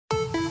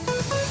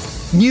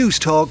News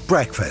Talk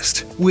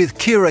Breakfast with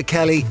Ciara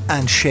Kelly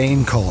and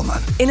Shane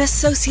Coleman. In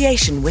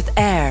association with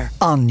AIR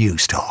on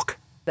News Talk.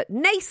 That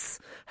Naas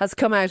has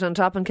come out on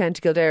top in County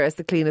Kildare as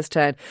the cleanest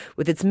town,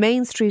 with its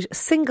main street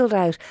singled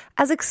out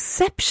as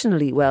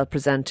exceptionally well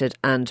presented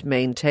and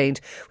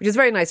maintained, which is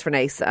very nice for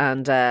Naas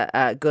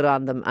and good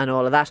on them and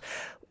all of that.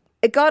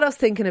 It got us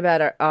thinking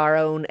about our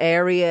own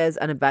areas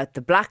and about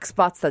the black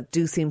spots that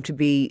do seem to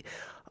be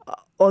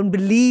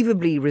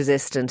unbelievably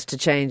resistant to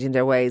changing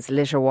their ways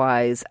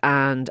litter-wise,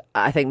 and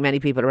I think many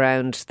people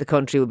around the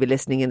country will be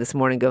listening in this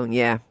morning going,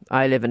 yeah,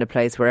 I live in a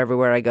place where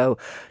everywhere I go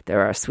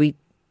there are sweet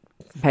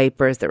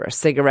papers, there are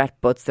cigarette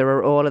butts, there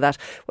are all of that.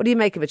 What do you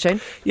make of it,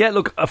 Shane? Yeah,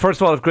 look, first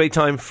of all, a great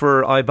time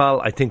for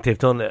IBAL. I think they've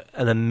done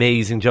an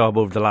amazing job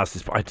over the last,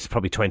 it's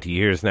probably 20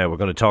 years now. We're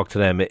going to talk to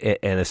them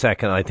in a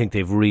second. I think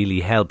they've really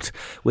helped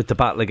with the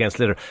battle against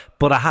litter.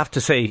 But I have to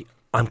say,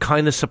 I'm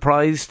kind of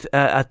surprised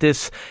at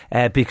this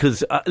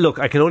because look,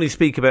 I can only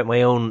speak about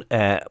my own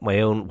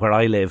where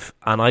I live,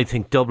 and I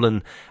think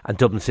Dublin and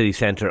Dublin city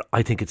centre,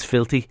 I think it's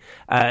filthy.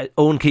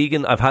 Owen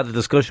Keegan, I've had a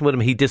discussion with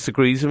him. He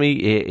disagrees with me.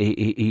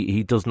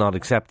 He does not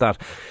accept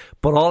that.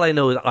 But all I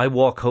know is I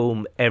walk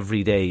home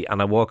every day,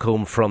 and I walk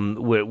home from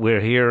we're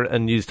here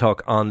in News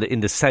Talk in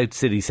the South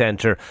City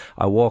Centre.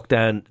 I walk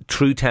down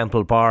through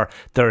Temple Bar.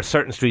 There are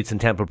certain streets in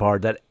Temple Bar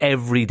that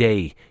every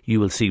day you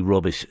will see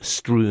rubbish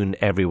strewn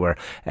everywhere.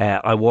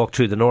 I walk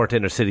through the North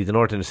Inner City. The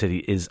North Inner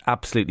City is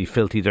absolutely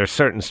filthy. There are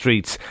certain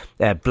streets,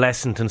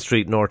 Blessington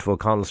Street, north of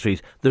O'Connell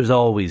Street. There's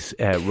always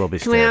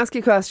rubbish. Can I ask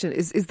you a question?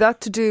 Is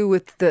that to do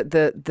with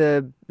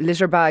the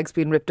litter bags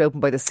being ripped open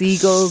by the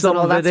seagulls and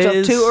all that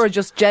stuff too, or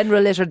just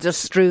general litter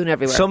just strewn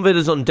everywhere? Some of it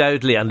is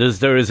undoubtedly, and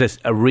there is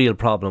a real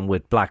problem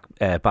with black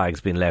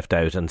bags being left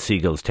out and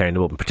seagulls tearing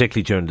them open,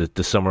 particularly during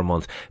the summer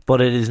months.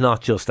 But it is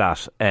not just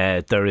that.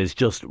 There is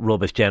just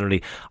rubbish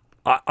generally.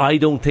 I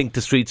don't think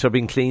the streets are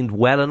being cleaned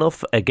well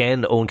enough.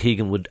 Again, Owen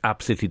Keegan would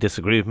absolutely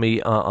disagree with me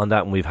on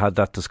that, and we've had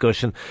that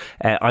discussion.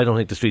 I don't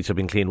think the streets are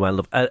being cleaned well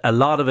enough. A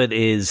lot of it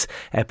is,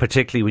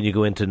 particularly when you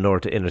go into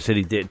North Inner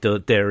City,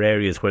 there are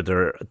areas where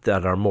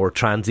that are more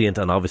transient,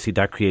 and obviously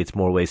that creates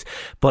more waste.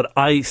 But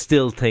I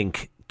still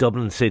think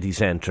Dublin city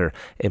centre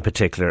in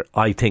particular,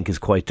 I think is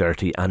quite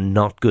dirty and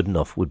not good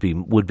enough would be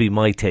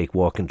my take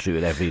walking through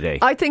it every day.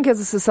 I think as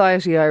a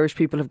society Irish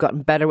people have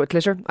gotten better with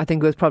litter. I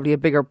think it was probably a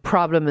bigger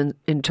problem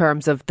in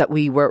terms of that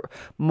we were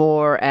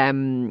more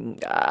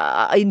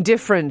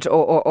indifferent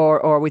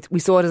or we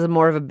saw it as a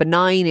more of a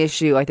benign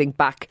issue, I think,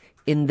 back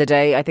in the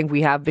day. I think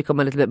we have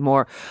become a little bit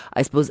more,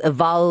 I suppose,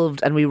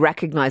 evolved, and we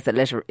recognise that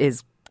litter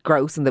is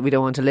gross and that we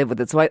don't want to live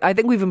with it. So I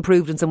think we've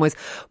improved in some ways,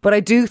 but I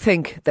do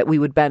think that we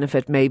would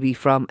benefit maybe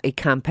from a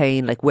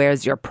campaign like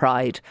where's your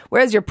pride?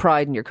 Where's your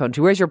pride in your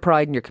country? Where's your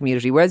pride in your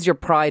community? Where's your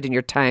pride in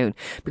your town?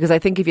 Because I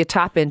think if you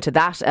tap into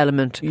that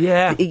element,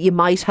 you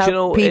might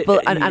help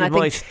people. And I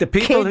think the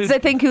people kids,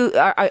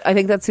 I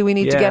think that's who we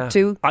need to get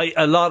to.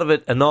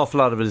 An awful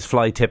lot of it is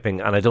fly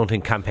tipping, and I don't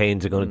think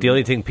campaigns are going to. The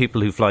only thing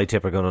people who fly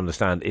tip are going to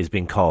understand is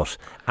being caught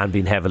and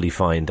being heavily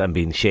fined and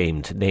being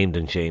named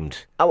and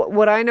shamed.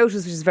 What I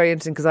noticed, which is very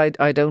interesting, because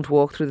I don't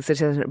walk through the city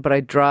centre, but I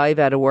drive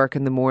out of work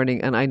in the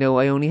morning, and I know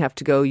I only have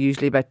to go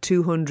usually about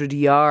 200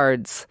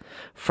 yards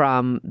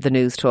from the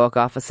News Talk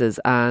offices,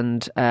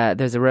 and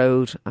there's a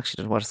road,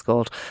 actually I don't know what it's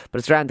called, but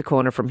it's around the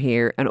corner from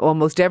here, and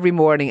almost every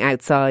morning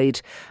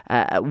outside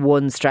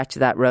one stretch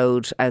of that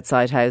road,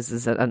 outside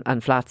houses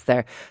and flats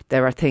there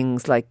are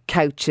things like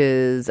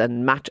couches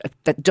and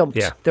that dumped.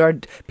 Yeah. There are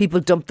people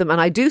dump them, and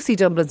I do see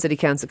Dublin City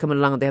Council coming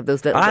along, and they have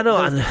those little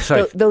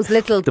those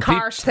little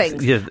cart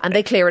things. And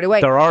they clear it away.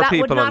 There are that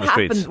people would not on the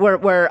happen streets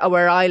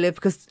where I live,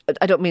 because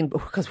I don't mean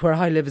because where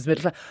I live is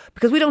middle class,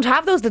 because we don't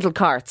have those little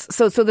carts.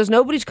 So there's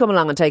nobody to come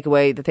along and take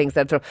away the things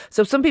that throw.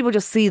 So some people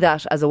just see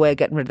that as a way of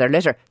getting rid of their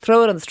litter.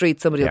 Throw it on the street,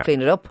 somebody will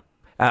clean it up.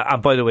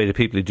 And by the way, the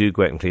people who do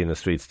go out and clean the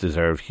streets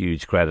deserve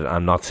huge credit.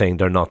 I'm not saying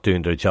they're not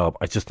doing their job.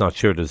 I'm just not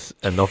sure there's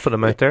enough of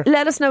them out there.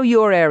 Let us know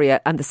your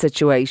area and the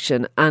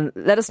situation, and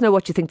let us know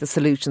what you think the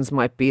solutions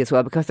might be as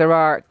well, because there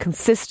are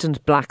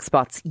consistent black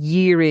spots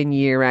year in,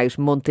 year out,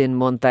 month in,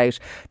 month out,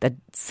 that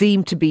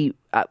seem to be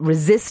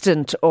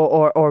resistant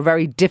or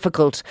very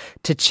difficult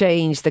to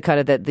change the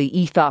kind of the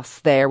ethos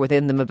there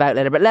within them about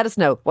litter. But let us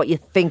know what you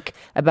think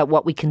about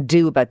what we can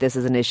do about this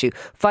as an issue.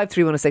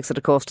 53106 at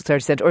a cost of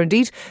 30 cents, or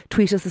indeed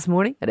tweet us this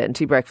morning at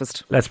NT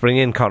Breakfast. Let's bring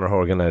in Conor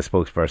Horgan, a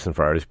spokesperson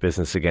for Irish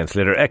Business Against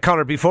Litter.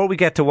 Conor, before we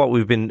get to what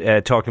we've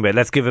been talking about,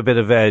 let's give a bit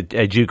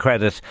of due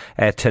credit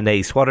to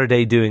Naas. What are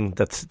they doing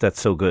that's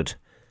so good?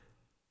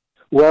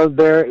 Well,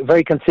 they're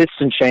very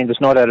consistent, Shane.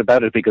 There's no doubt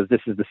about it, because this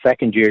is the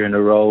second year in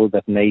a row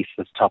that Naas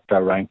has topped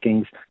our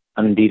rankings.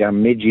 And indeed, our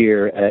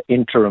mid-year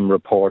interim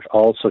report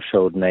also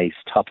showed Naas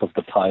top of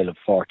the pile of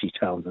 40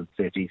 towns and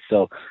cities.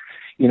 So,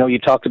 you know, you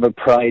talked about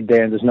pride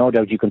there, and there's no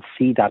doubt you can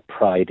see that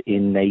pride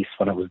in Naas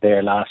when I was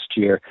there last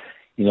year.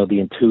 You know, the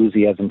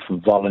enthusiasm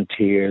from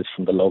volunteers,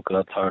 from the local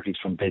authorities,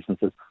 from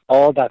businesses,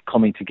 all that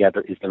coming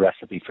together is the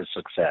recipe for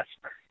success.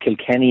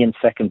 Kilkenny in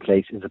second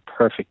place is a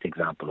perfect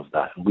example of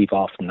that. And we've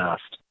often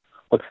asked,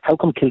 well, how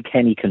come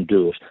Kilkenny can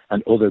do it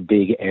and other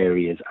big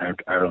areas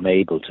are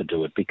unable to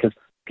do it? Because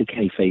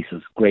Kilkenny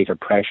faces greater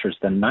pressures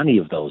than many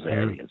of those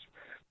areas.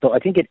 So I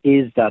think it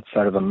is that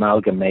sort of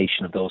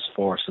amalgamation of those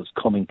forces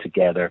coming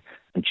together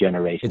and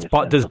generating.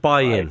 There's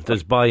buy-in.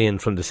 There's buy-in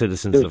from the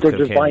citizens of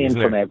Kilkenny. There's buy-in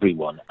from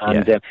everyone,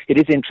 and it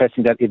is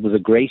interesting that it was a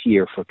great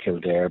year for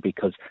Kildare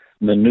because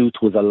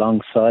Maynooth was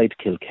alongside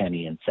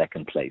Kilkenny in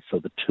second place. So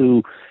the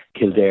two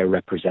Kildare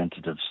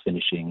representatives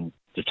finishing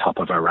the top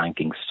of our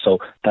rankings. So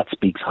that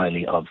speaks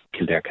highly of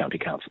Kildare County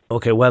Council.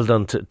 Okay, well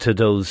done to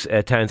those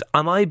towns.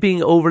 Am I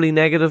being overly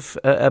negative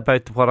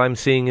about what I'm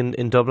seeing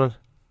in Dublin?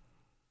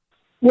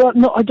 Well,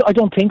 no, I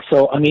don't think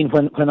so. I mean,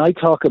 when I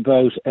talk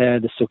about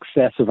the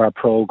success of our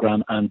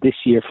programme, and this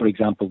year, for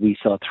example, we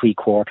saw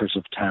 3/4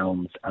 of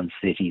towns and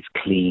cities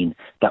clean.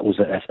 That was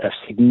a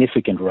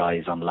significant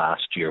rise on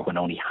last year when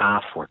only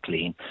half were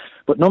clean.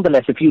 But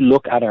nonetheless, if you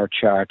look at our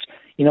chart,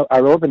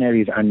 our urban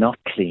areas are not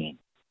clean.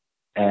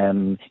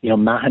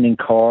 Mahon in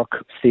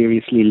Cork,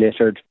 seriously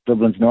littered.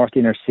 Dublin's North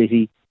Inner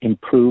City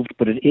improved,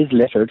 but it is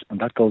littered, and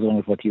that goes on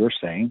with what you're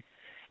saying.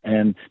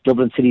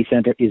 Dublin City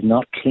Centre is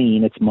not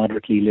clean, it's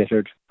moderately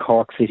littered.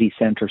 Cork City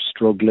Centre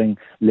struggling,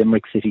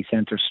 Limerick City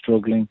Centre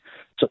struggling.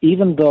 So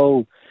even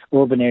though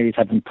urban areas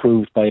have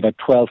improved by about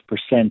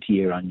 12%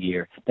 year on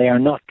year, they are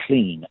not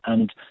clean.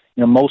 And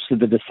most of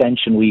the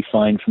dissension we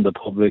find from the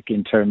public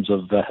in terms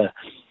of that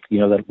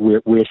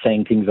we're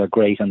saying things are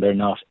great and they're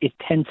not, it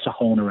tends to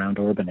hone around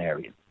urban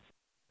areas.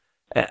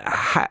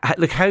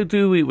 How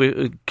do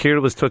we?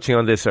 Ciara was touching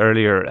on this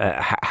earlier.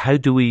 How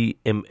do we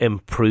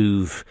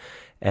improve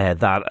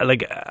that?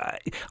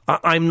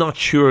 I'm not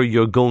sure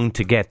you're going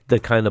to get the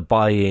kind of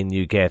buy-in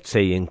you get,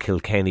 say, in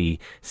Kilkenny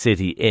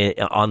City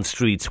on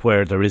streets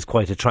where there is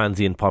quite a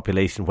transient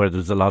population, where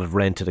there's a lot of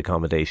rented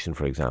accommodation,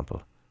 for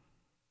example.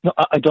 No,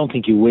 I don't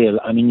think you will.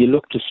 I mean, you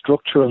look to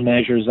structural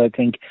measures. I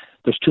think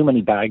there's too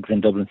many bags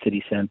in Dublin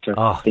City Centre.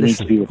 They need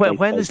to be replaced.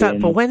 When is that?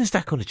 But when is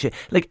that going to change?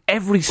 Like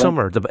every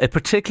summer,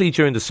 particularly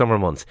during the summer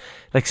months,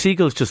 like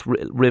seagulls just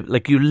rip.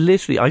 Like you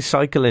literally, I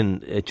cycle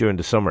in during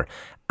the summer,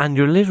 and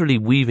you're literally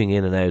weaving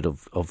in and out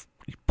of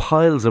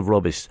piles of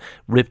rubbish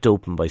ripped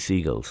open by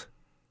seagulls.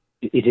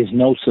 It is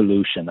no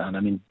solution, and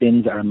I mean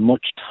bins are a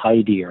much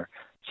tidier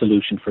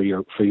solution for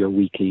your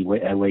weekly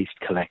waste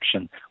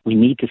collection. We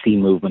need to see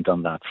movement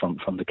on that from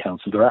the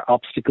council. There are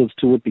obstacles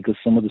to it because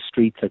some of the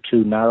streets are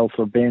too narrow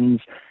for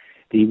bins.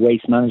 The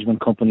waste management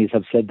companies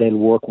have said they'll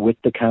work with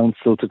the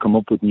council to come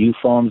up with new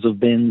forms of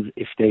bins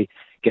if they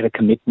get a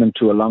commitment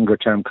to a longer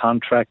term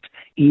contract.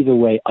 Either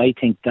way, I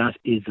think that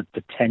is a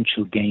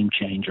potential game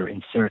changer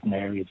in certain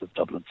areas of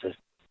Dublin City.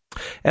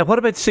 What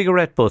about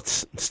cigarette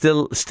butts?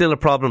 Still a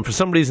problem. For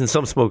some reason,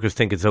 some smokers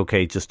think it's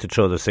okay just to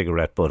throw the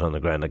cigarette butt on the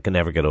ground. I can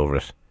never get over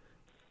it.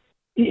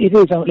 It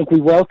is. Look,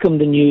 we welcome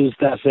the news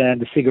that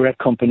the cigarette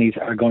companies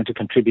are going to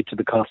contribute to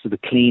the cost of the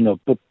clean-up,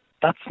 but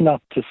that's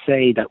not to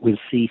say that we'll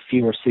see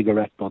fewer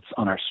cigarette butts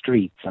on our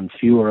streets and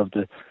fewer of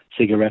the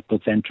cigarette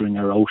butts entering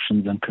our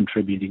oceans and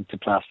contributing to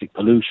plastic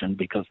pollution,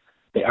 because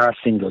they are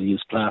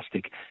single-use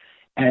plastic.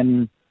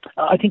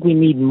 I think we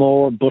need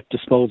more butt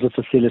disposal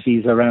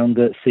facilities around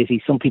the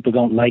city. Some people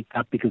don't like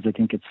that because they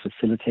think it's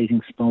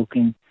facilitating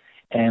smoking.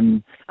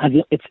 And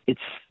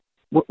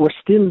we're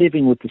still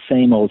living with the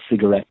same old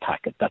cigarette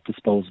packet, that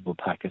disposable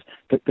packet.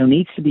 But there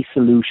needs to be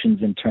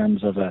solutions in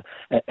terms of a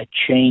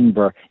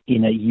chamber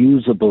in a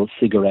usable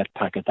cigarette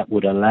packet that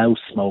would allow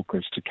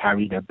smokers to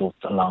carry their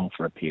butts along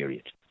for a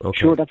period. Okay.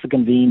 Sure, that's a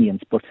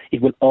convenience, but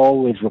it will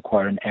always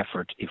require an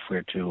effort if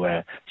we're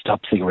to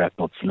stop cigarette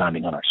butts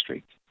landing on our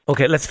streets.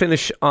 Okay, let's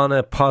finish on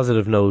a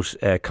positive note,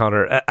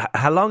 Conor.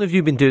 How long have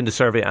you been doing the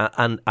survey,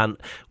 and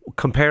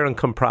compare and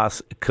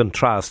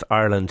contrast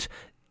Ireland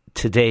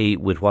today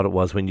with what it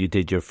was when you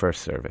did your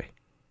first survey?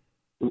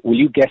 Well,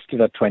 you guessed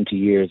it at 20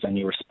 years, and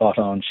you were spot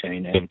on,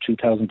 Shane.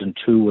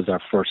 2002 was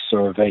our first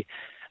survey,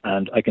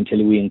 and I can tell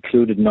you we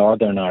included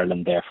Northern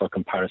Ireland there for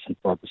comparison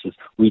purposes.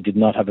 We did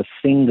not have a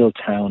single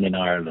town in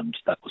Ireland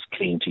that was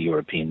clean to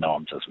European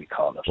norms, as we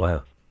call it.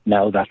 Wow.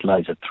 Now that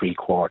lies at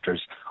 3/4.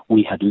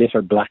 We had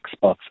litter black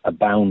spots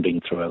abounding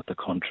throughout the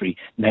country.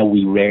 Now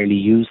we rarely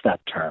use that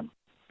term.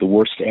 The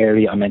worst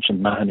area, I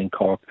mentioned Mahon in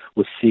Cork,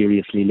 was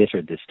seriously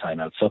littered this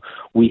time out. So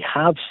we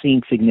have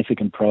seen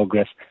significant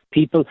progress.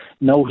 People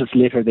notice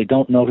litter, they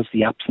don't notice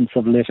the absence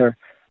of litter.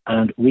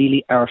 And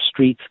really our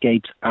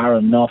streetscapes are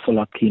an awful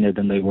lot cleaner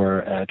than they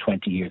were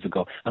 20 years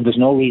ago. And there's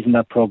no reason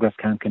that progress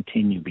can't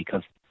continue,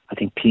 because I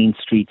think clean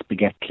streets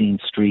beget clean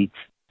streets.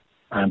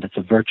 And it's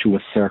a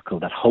virtuous circle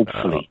that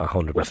hopefully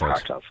 100%. We're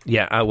part of.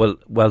 Yeah,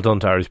 well done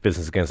to Irish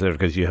Business Against Litter,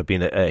 because you have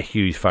been a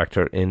huge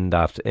factor in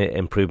that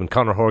improvement.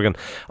 Conor Horgan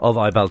of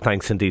IBAL,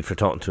 thanks indeed for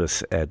talking to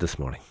us this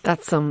morning.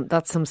 That's some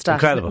stat.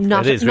 Incredible.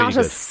 Not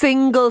a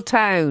single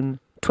town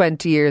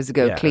 20 years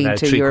ago clean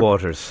to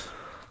Europe. 3/4.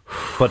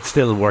 But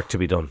still work to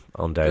be done,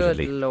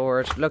 undoubtedly. Good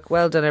Lord. Look,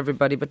 well done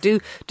everybody. But do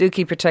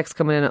keep your texts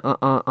coming in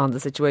on the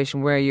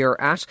situation where you're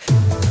at.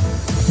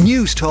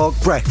 News Talk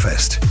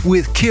Breakfast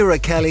with Ciara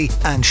Kelly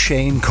and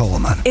Shane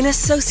Coleman. In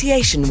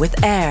association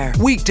with AIR.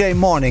 Weekday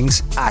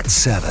mornings at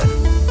 7.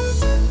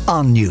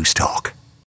 on News Talk.